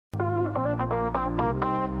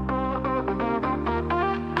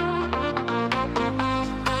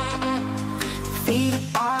Feet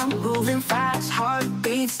are moving fast,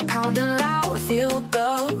 heartbeats pounding loud. Feel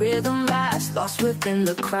the rhythm last, lost within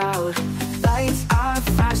the crowd. Lights are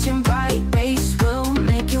flashing bright, bass will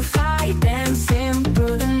make you fly. Dancing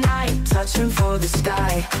through the night, touching for the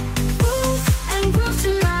sky. Move and groove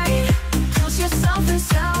tonight, lose yourself in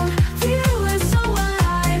sound. Feeling so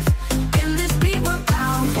alive, in this beat we're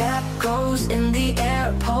bound. Echoes in the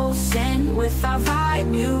air, pulsing with our vibe.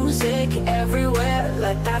 Music everywhere,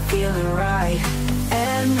 let that feeling right.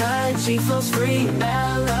 Energy flows free,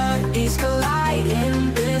 melodies collide.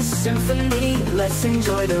 In this symphony, let's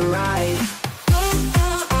enjoy the ride.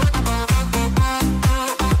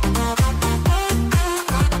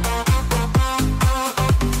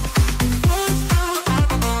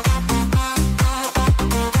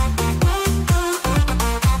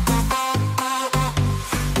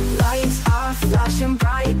 Lights are flashing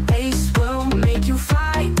bright, bass will make you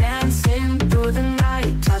fly. Dancing through the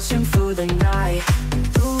night, touching through the night.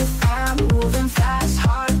 Moving fast,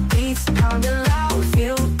 heartbeats pounding loud.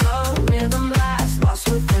 Feel the rhythm last, lost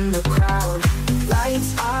within the crowd.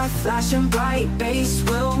 Lights are flashing bright, bass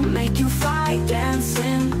will make you fly.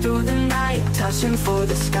 Dancing through the night, touching for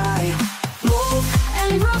the sky. Move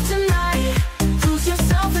and groove tonight, lose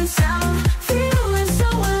yourself in sound. Feeling so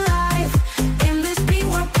alive, in this beat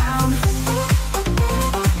we're bound.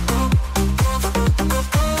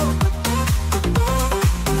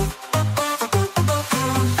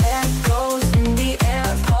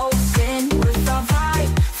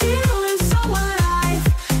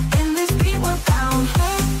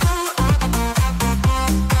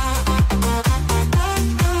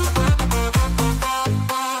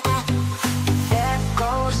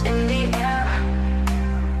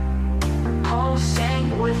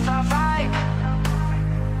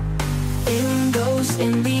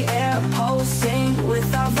 In the air, pulsing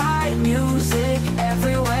with our vibe. Music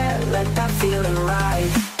everywhere, let that feeling ride.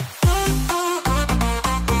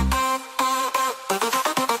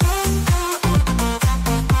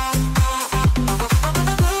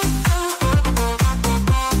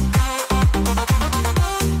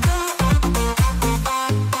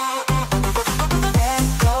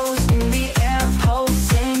 Echoes in the air,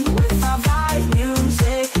 pulsing with our vibe.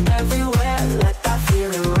 Music everywhere, let that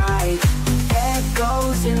feeling ride.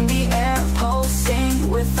 Goes in the air, pulsing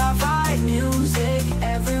with our vibe. Music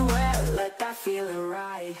everywhere, let that feeling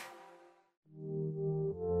ride.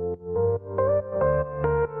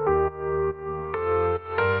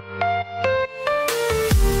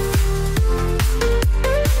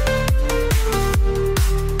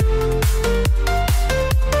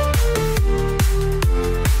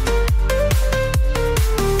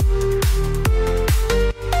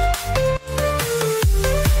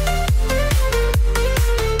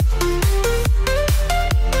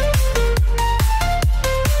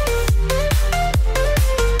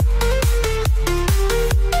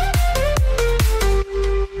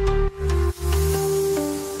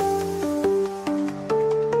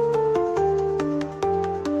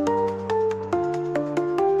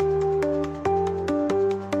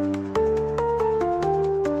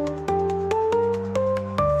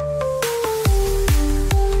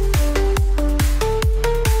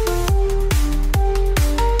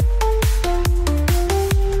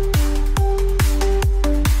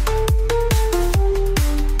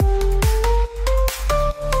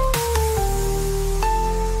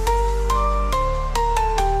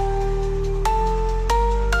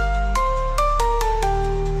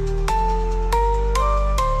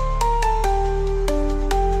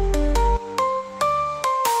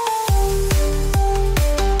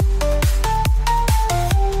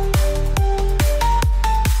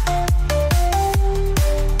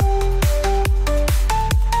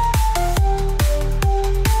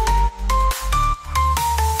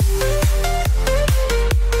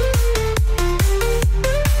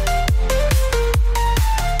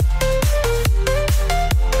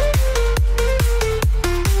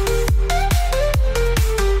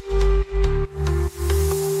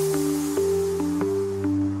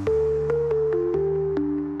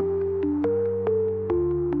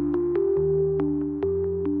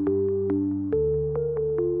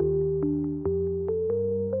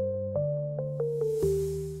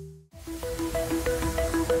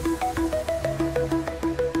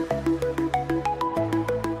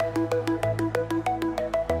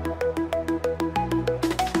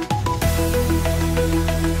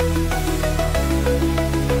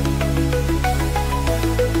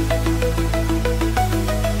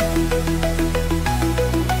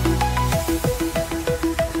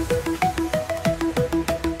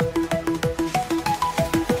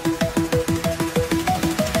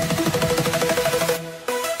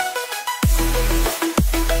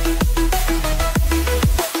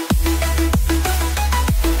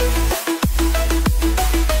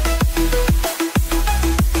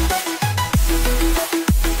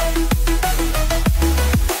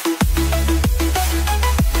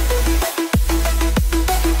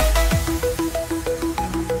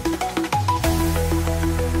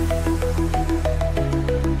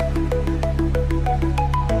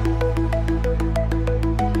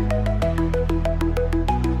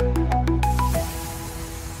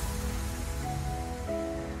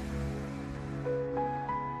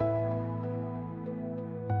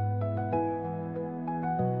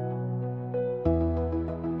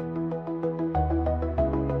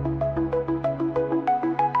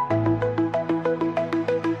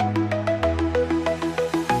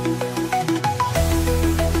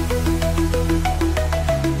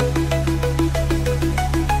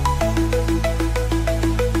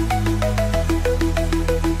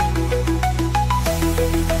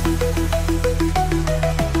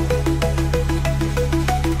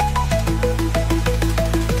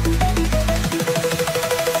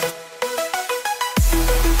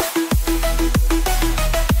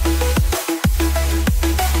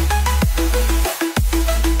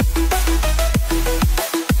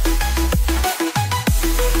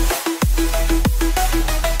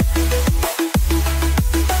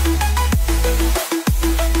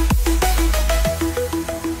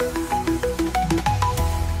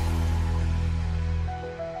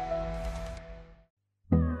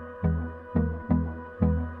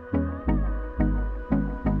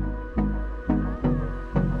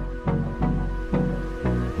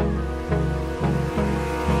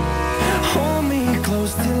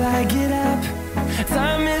 close till I get up.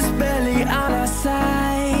 Time is barely on our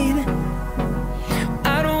side.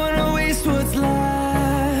 I don't wanna waste what's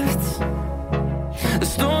left. The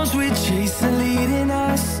storms we chase are leading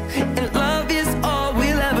us, and love is all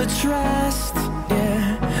we'll ever trust.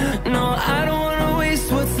 Yeah, no, I don't wanna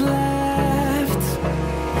waste what's left.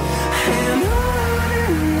 And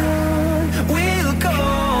on we'll go,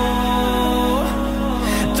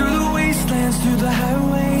 through the wastelands, through the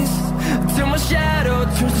highways, till my shadow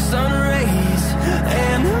turns to sun rays.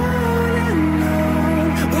 And on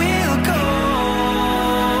we'll go,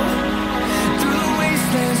 through the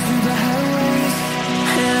wastelands, through the highways,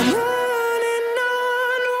 and on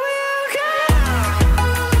we'll go.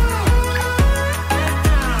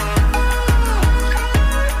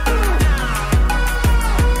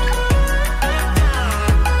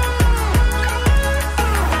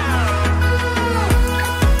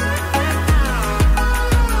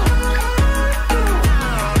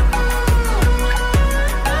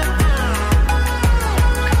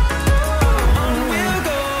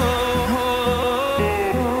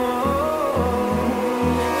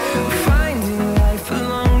 Finding life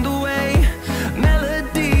along the way,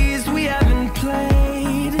 melodies we haven't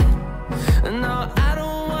played. No, I